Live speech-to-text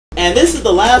And this is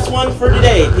the last one for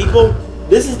today, people.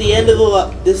 This is the end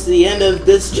of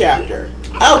this chapter.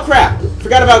 Oh crap!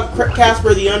 Forgot about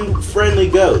Casper the Unfriendly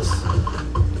Ghost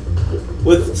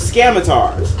with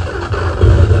Scamitars.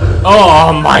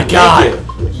 Oh my god!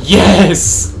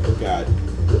 Yes! Oh god.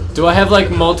 Do I have like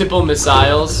multiple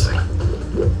missiles? You're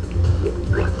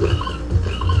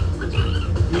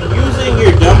using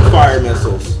your dumbfire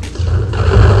missiles.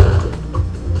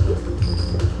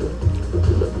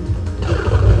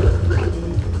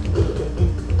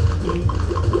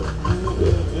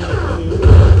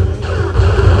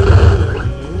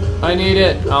 I need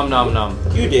it. Nom nom nom.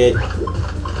 You did.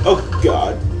 Oh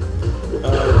god.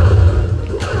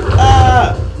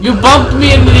 You bumped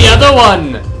me into the other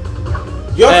one!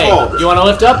 Your hey, fault. You wanna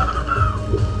lift up?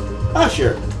 Ah,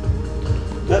 sure.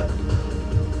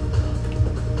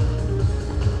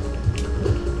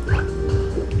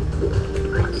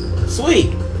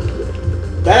 Sweet.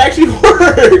 That actually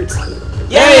worked.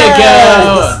 There you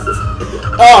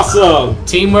go. Awesome.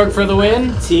 Teamwork for the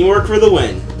win? Teamwork for the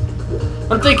win.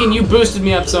 I'm thinking you boosted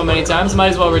me up so many times, might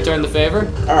as well return the favor.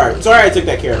 Alright, sorry I took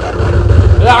that carrot out.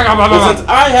 But since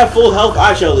I have full health,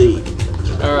 I shall lead.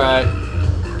 Alright.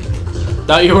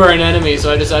 Thought you were an enemy,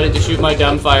 so I decided to shoot my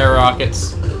dumbfire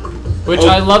rockets. Which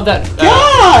I love that.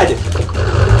 God!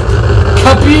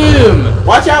 Kaboom!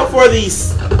 Watch out for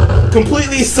these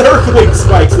completely circling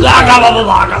spikes.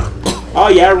 Oh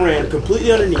yeah, I ran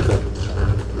completely underneath them.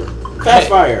 Fast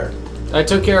fire. I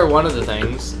took care of one of the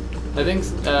things. I think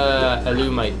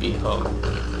Alu might be home.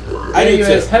 I do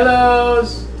too.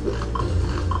 Hellos!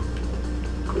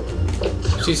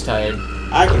 She's tired.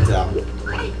 I can tell.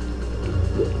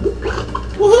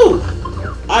 Woohoo!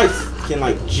 I can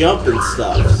like jump and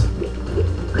stuff.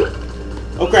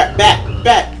 Oh crap!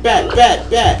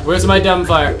 Bat! Where's my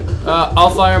dumbfire? I'll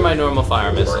fire my normal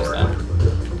fire missiles then.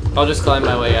 I'll just climb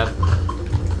my way up.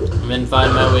 And then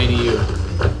find my way to you.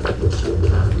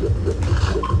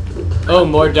 Oh,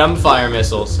 more dumbfire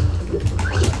missiles.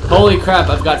 Holy crap,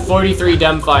 I've got 43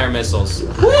 dumbfire missiles.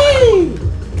 Whee!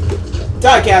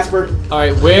 Die, Casper.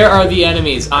 Alright, where are the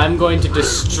enemies? I'm going to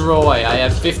destroy. I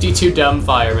have 52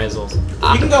 dumbfire missiles.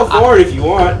 You can go forward if you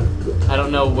want. I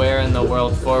don't know where in the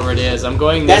world forward is. I'm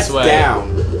going this way. That's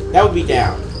down. That would be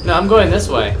down. No, I'm going this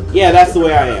way. Yeah, that's the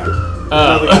way I am.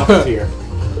 Nothing else is here.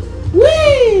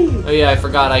 Whee! Oh yeah, I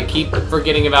forgot. I keep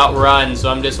forgetting about run, so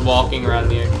I'm just walking around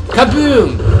the area.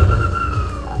 Kaboom!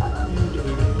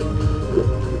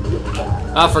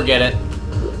 I'll forget it.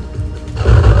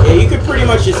 Yeah, you could pretty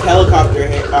much just helicopter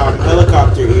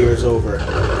ears over.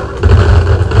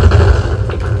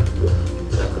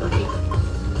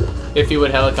 If you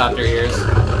would helicopter ears.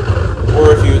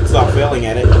 Or if you would stop failing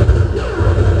at it.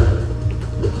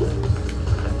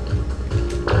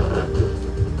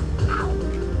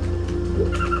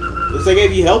 Looks like I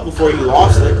gave you help before you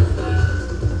lost it.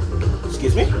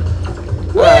 Excuse me?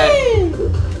 Alright.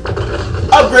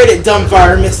 Upgraded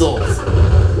dumbfire missiles!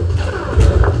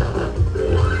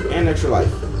 And extra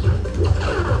life.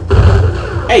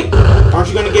 Hey! Aren't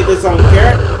you gonna get this on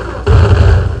carrot?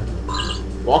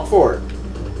 Walk forward.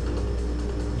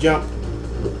 Jump.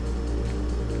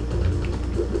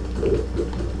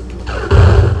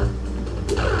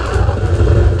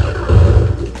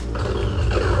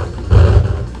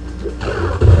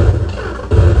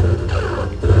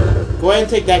 Go ahead and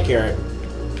take that carrot.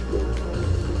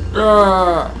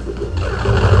 Oh,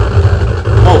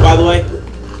 by the way.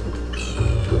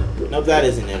 Nope, that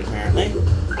isn't it, apparently.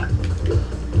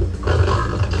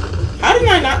 How did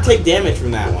I not take damage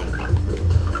from that one?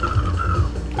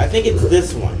 I think it's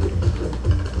this one.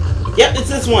 Yep, it's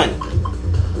this one.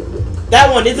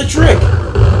 That one is a trick.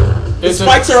 The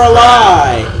spikes are a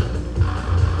lie.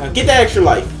 Now get that extra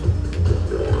life.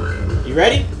 You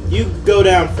ready? You go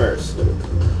down first.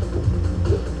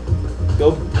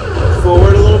 Go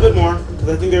forward a little bit more, because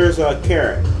I think there's a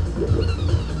carrot.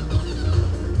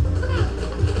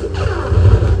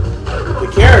 The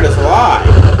carrot is a lie.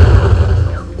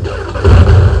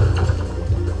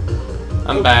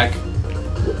 I'm back.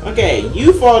 Okay,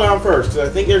 you fall down first, because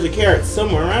I think there's a carrot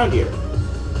somewhere around here.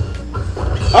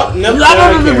 Oh, nope.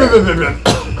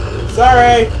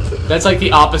 Sorry. That's like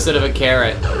the opposite of a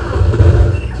carrot.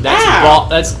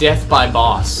 That's death by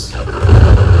boss.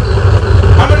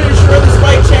 I'm gonna destroy the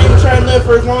spike chain and try and live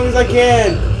for as long as I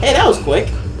can. Hey, that was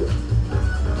quick.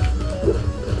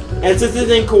 And since it's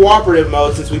in cooperative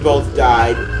mode, since we both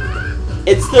died,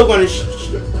 it's still gonna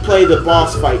play the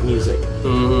boss fight music.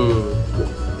 Ooh.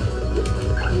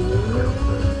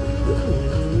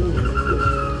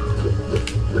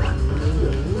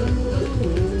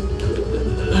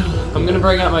 I'm gonna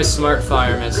bring out my smart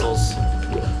fire missiles.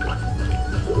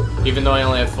 Even though I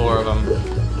only have 4 of them.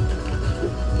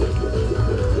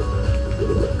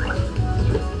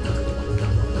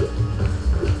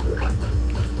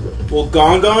 Will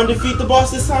Gongon defeat the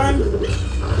boss this time?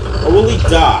 Or will he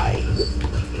die?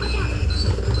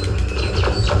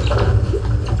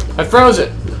 I froze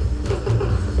it!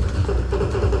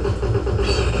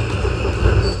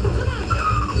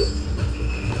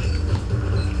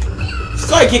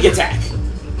 Sidekick attack!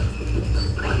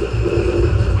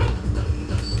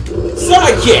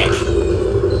 Sidekick!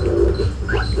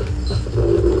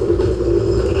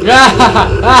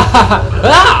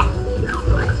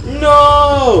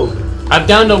 No! I'm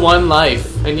down to 1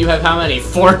 life, and you have how many?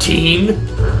 14?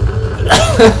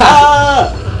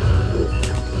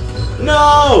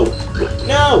 No!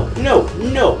 No! No!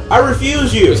 No! I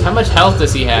refuse you! How much health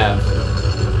does he have?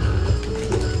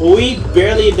 Well, we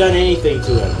barely have done anything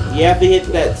to him. You have to hit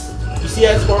that... You see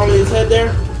that spot on his head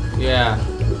there? Yeah.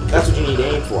 That's what you need to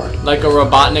aim for. Like a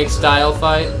Robotnik style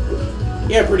fight?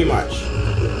 Yeah, pretty much.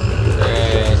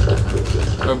 Great.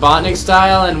 Robotnik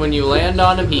style, and when you land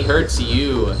on him, he hurts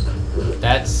you.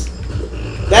 That's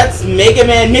Mega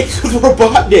Man mixed with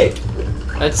Robotnik.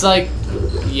 That's like,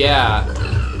 yeah,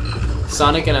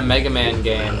 Sonic in a Mega Man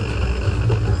game.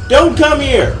 Don't come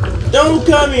here! Don't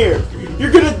come here!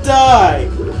 You're gonna die!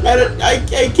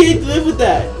 I can't live with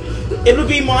that! It'll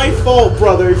be my fault,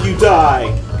 brother, if you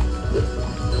die!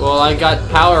 Well, I got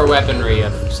power weaponry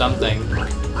of something.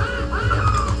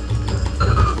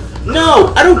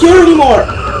 No! I don't care anymore!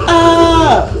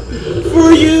 Ah!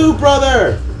 For you,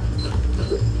 brother!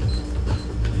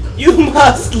 You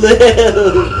must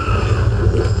live!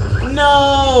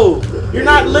 No! You're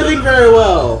not living very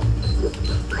well!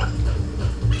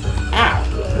 Ow!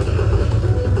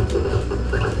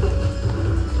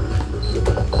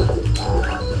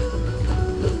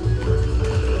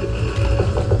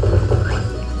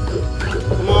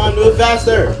 Come on, do it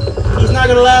faster! He's not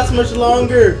gonna last much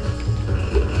longer!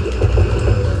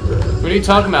 What are you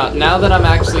talking about? Now that I'm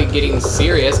actually getting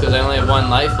serious, because I only have 1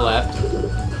 life left.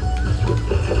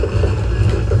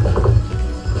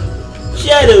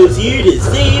 Shadow's here to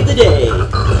save the day!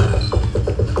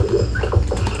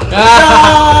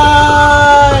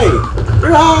 Ah! Die!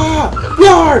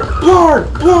 Blarg! Blarg!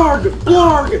 Blarg!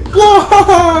 Blarg!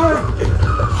 Blarg!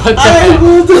 What the I heck?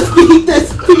 will defeat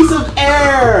this piece of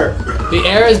air! The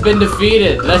air has been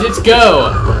defeated. Let it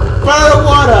go. Fire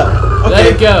water! Okay. Let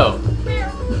it go.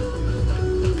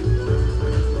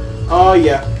 Oh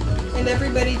yeah. And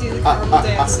everybody do the caramel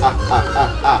dancing.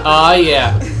 Oh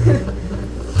yeah.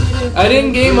 I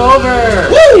didn't game over.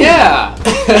 Woo! Yeah.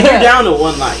 And you're down to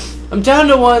 1 life. I'm down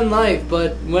to 1 life,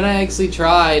 but when I actually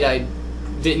tried, I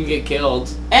didn't get killed.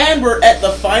 And we're at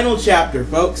the final chapter,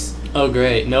 folks. Oh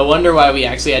great. No wonder why we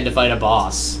actually had to fight a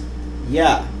boss.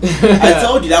 Yeah. I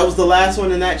told you that was the last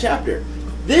one in that chapter.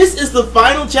 This is the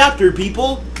final chapter,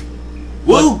 people.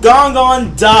 Will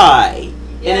Gongon die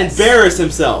and embarrass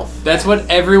himself? That's what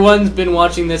everyone's been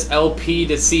watching this LP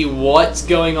to see what's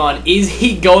going on. Is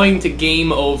he going to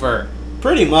game over?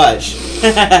 Pretty much.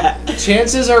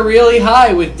 Chances are really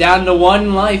high with down to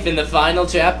 1 life in the final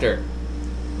chapter.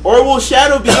 Or will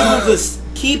Shadow be able to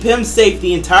keep him safe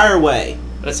the entire way?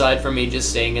 Aside from me just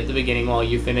staying at the beginning while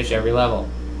you finish every level.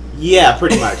 Yeah,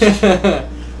 pretty much.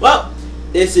 Well,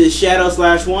 this is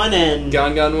Shadow/1 and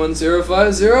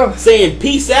Gongon1050 saying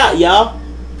peace out, y'all.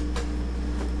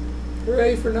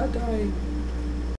 Hooray for not dying.